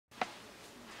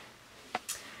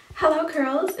Hello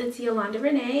curls, it's Yolanda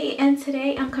Renee, and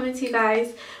today I'm coming to you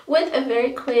guys with a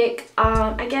very quick,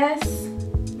 I guess,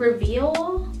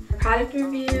 product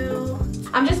review.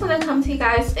 I'm just gonna come to you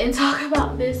guys and talk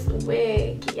about this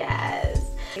wig.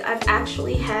 Yes, I've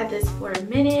actually had this for a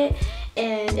minute,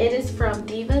 and it is from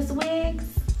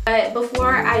DIVASWIGS. But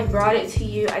before I brought it to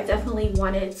you, I definitely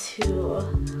wanted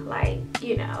to,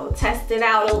 test it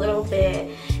out a little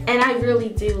bit, and I really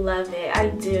do love it. I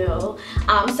do.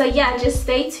 So yeah, just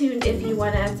stay tuned if you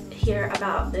want to hear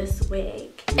about this wig.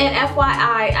 And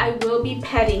FYI, I will be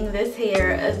petting this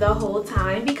hair the whole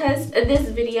time because this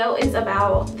video is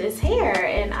about this hair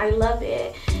and I love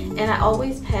it, and I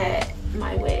always pet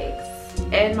my wigs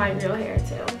and my real hair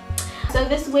too. So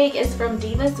this wig is from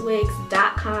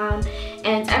DIVASWIGS.com,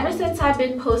 and ever since I've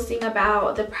been posting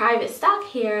about the private stock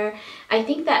hair, I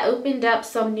think that opened up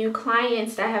some new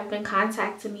clients that have been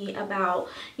contacting me about,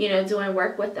 doing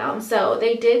work with them. So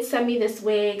they did send me this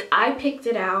wig. I picked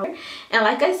it out, and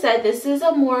like I said, this is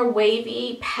a more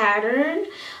wavy pattern,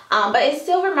 but it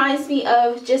still reminds me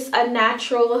of just a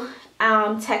natural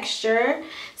texture,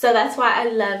 so that's why I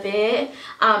love it.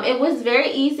 It was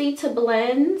very easy to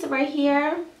blend right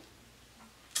here.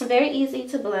 Very easy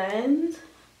to blend.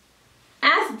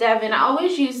 Ask Devin. I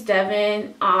always use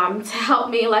Devin to help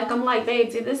me. I'm like,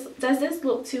 babe, does this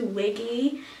look too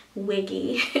wiggy?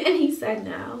 And he said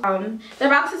no. The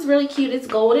box is really cute. It's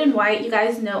gold and white. You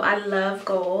guys know I love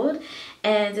gold.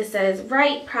 And it says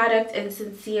right product and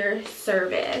sincere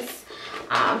service.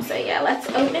 So yeah, let's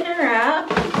open her up.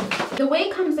 The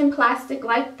wig comes in plastic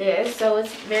like this, so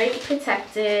it's very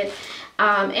protected.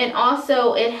 And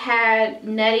also it had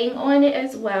netting on it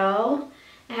as well.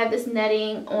 It had this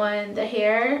netting on the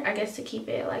hair, I guess, to keep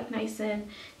it nice and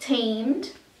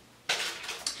tamed.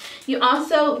 You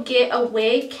also get a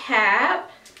wig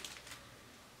cap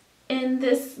in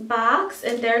this box,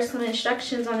 and there's some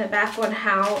instructions on the back on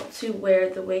how to wear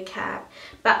the wig cap,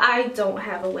 but I don't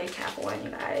have a wig cap on, you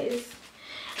guys.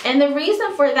 And the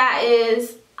reason for that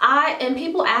is and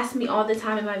people ask me all the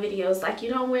time in my videos, you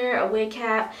don't wear a wig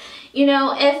cap.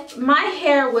 If my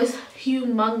hair was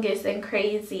humongous and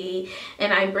crazy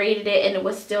and I braided it and it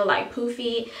was still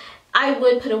poofy, I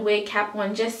would put a wig cap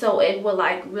on just so it would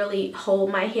really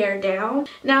hold my hair down.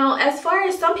 Now, as far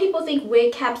as some people think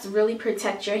wig caps really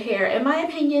protect your hair, in my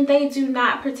opinion, they do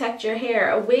not protect your hair.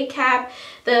 A wig cap,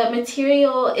 the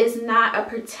material is not a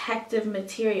protective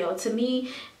material. To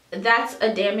me, that's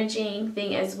a damaging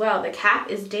thing as well. The cap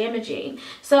is damaging.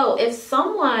 So if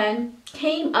someone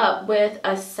came up with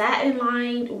a satin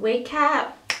lined wig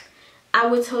cap, I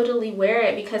would totally wear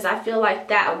it because I feel like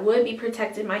that would be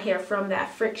protecting my hair from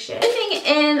that friction. The thing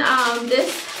in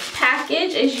this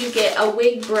package is you get a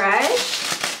wig brush.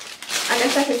 I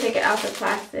guess I could take it out the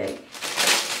plastic.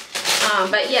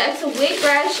 But yeah, it's a wig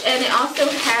brush, and it also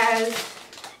has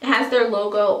their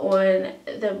logo on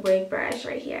the wig brush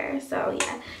right here. So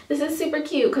yeah, this is super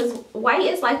cute because white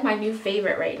is my new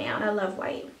favorite right now, and I love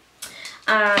white.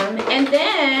 And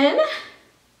then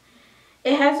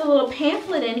it has a little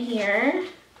pamphlet in here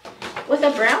with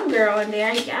a brown girl in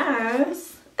there, I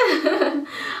guess.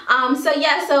 So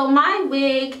yeah, so my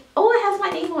wig, it has my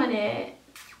name on it.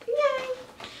 Yay.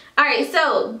 Alright,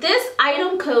 so this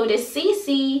item code is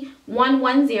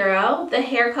CC110. The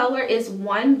hair color is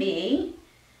 1B.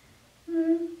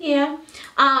 Yeah.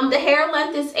 The hair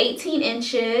length is 18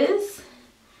 inches,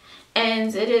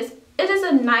 and it is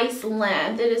a nice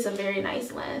length. It is a very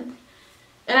nice length.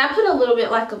 And I put a little bit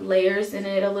of layers in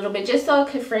it, a little bit, just so it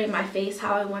could frame my face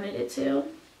how I wanted it to.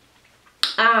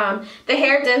 The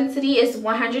hair density is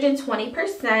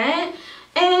 120%, and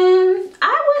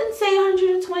I wouldn't say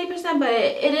 120%, but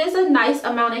it is a nice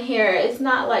amount of hair. It's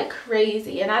not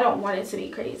crazy, and I don't want it to be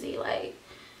crazy.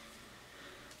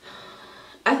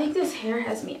 I think this hair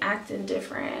has me acting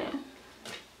different.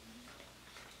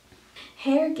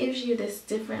 Hair gives you this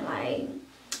different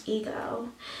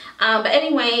ego. But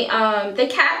anyway, the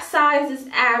cap size is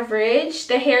average.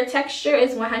 The hair texture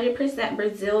is 100%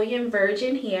 Brazilian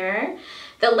virgin hair.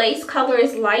 The lace color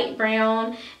is light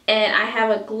brown, and I have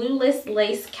a glueless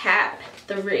lace cap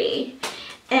 3.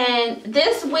 And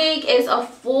this wig is a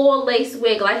full lace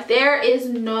wig. There is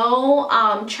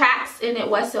no tracks in it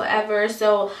whatsoever,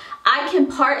 so I can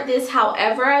part this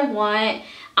however I want.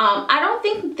 I don't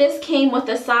think this came with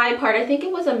a side part. I think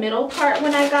it was a middle part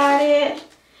when I got it.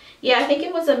 Yeah, I think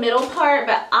it was a middle part,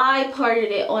 but I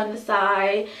parted it on the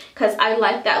side because I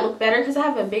like that look better because I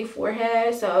have a big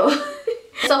forehead. So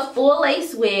it's a full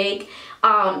lace wig.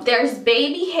 There's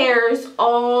baby hairs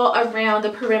all around the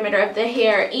perimeter of the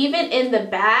hair. Even in the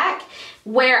back,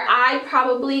 where I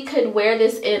probably could wear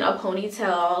this in a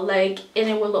ponytail, like, and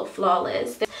it would look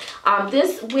flawless.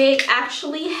 This wig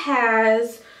actually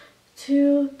has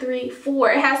 2, 3,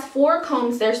 4. It has 4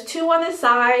 combs. There's 2 on the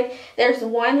side. There's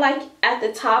one like at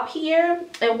the top here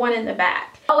and one in the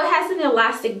back. Oh, it has an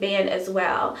elastic band as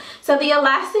well. So the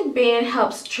elastic band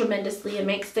helps tremendously. It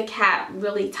makes the cap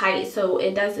really tight so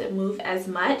it doesn't move as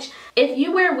much. If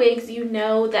you wear wigs, you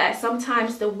know that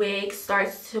sometimes the wig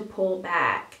starts to pull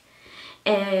back.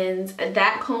 And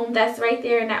that comb that's right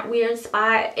there in that weird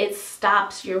spot, it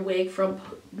stops your wig from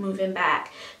moving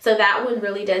back. So that one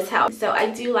really does help. So I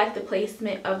do like the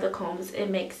placement of the combs. It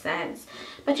makes sense.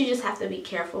 But you just have to be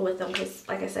careful with them because,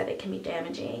 like I said, it can be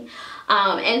damaging.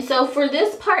 And so for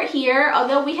this part here,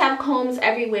 although we have combs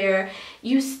everywhere,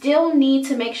 you still need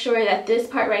to make sure that this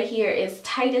part right here is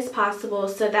tight as possible.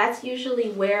 So that's usually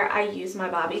where I use my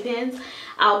bobby pins.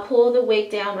 I'll pull the wig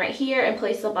down right here and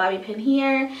place the bobby pin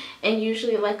here, and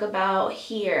usually like about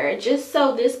here, just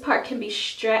so this part can be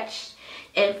stretched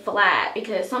and flat,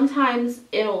 because sometimes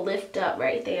it'll lift up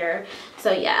right there.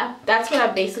 So yeah, that's what I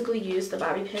basically use the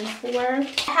bobby pins for. I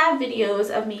have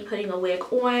videos of me putting a wig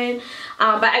on,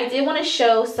 but I did want to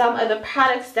show some of the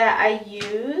products that I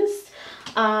used.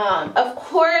 Of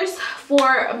course,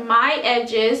 for my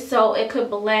edges, so it could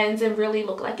blend and really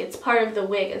look like it's part of the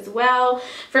wig as well.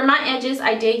 For my edges,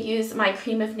 I did use my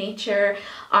Cream of Nature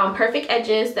Perfect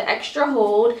Edges, the extra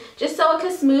hold, just so it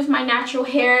could smooth my natural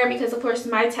hair, because of course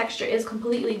my texture is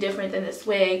completely different than this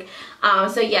wig.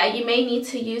 So yeah, you may need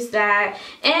to use that.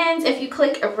 And if you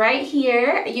click right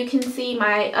here, you can see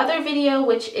my other video,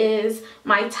 which is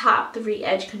my top 3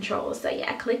 edge controls. So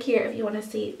yeah, click here if you want to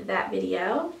see that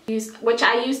video. Which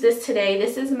I use this today.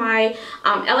 This is my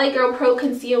LA Girl Pro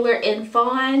Concealer in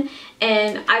Fawn,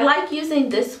 and I like using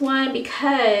this one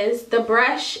because the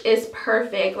brush is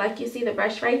perfect. Like you see the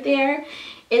brush right there,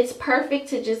 it's perfect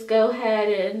to just go ahead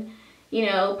and, you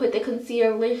know, put the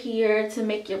concealer here to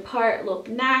make your part look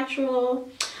natural.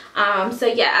 So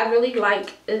yeah, I really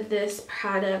like this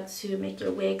product to make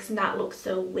your wigs not look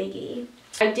so wiggy.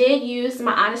 I did use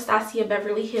my Anastasia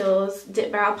Beverly Hills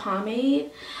Dip Brow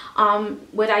Pomade,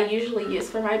 what I usually use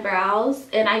for my brows,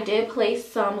 and I did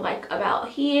place some like about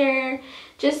here,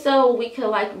 just so we could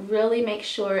like really make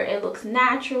sure it looks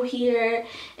natural here.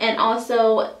 And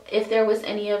also if there was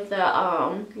any of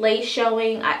the lace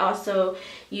showing, I also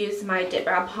used my Dip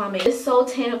Brow Pomade. This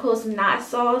SOULTANICALS Knot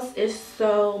Sauce is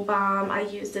so bomb. I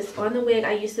used this on the wig.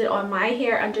 I used it on my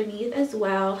hair underneath as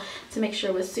well to make sure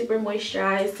it was super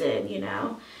moisturized and, you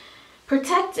know,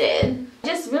 protected.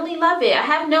 Just really love it. I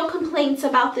have no complaints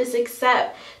about this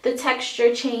except the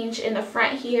texture change in the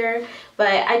front here,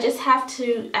 but I just have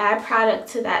to add product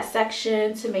to that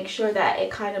section to make sure that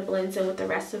it kind of blends in with the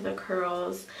rest of the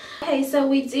curls. Okay, so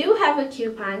we do have a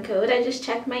coupon code. I just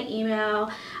checked my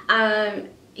email.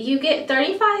 You get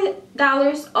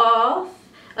 $35 off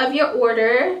of your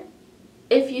order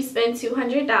if you spend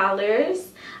 $200.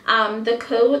 The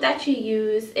code that you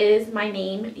use is my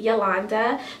name,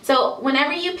 Yolanda. So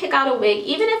whenever you pick out a wig,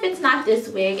 even if it's not this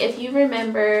wig, if you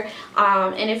remember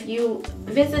and if you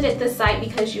visited the site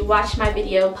because you watched my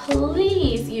video,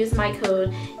 please use my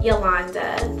code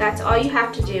Yolanda. That's all you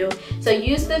have to do. So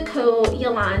use the code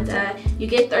Yolanda. You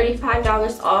get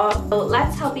 $35 off. So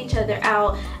let's help each other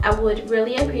out. I would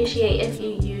really appreciate if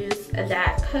you use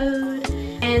that code.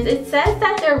 And it says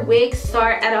that their wigs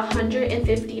start at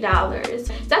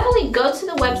 $150. Definitely go to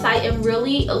the website and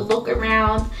really look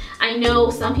around. I know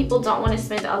some people don't want to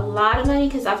spend a lot of money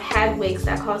because I've had wigs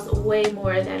that cost way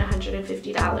more than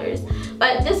 $150.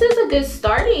 But this is a good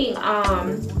starting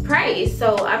price,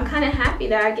 so I'm kind of happy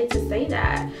that I get to say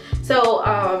that. So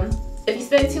if you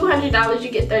spend $200, you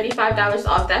get $35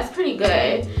 off. That's pretty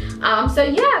good. So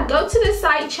yeah, go to the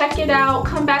site, check it out,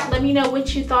 come back, let me know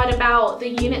what you thought about the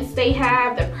units they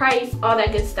have, the price, all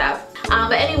that good stuff.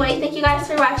 But anyway, thank you guys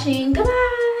for watching.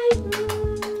 Goodbye.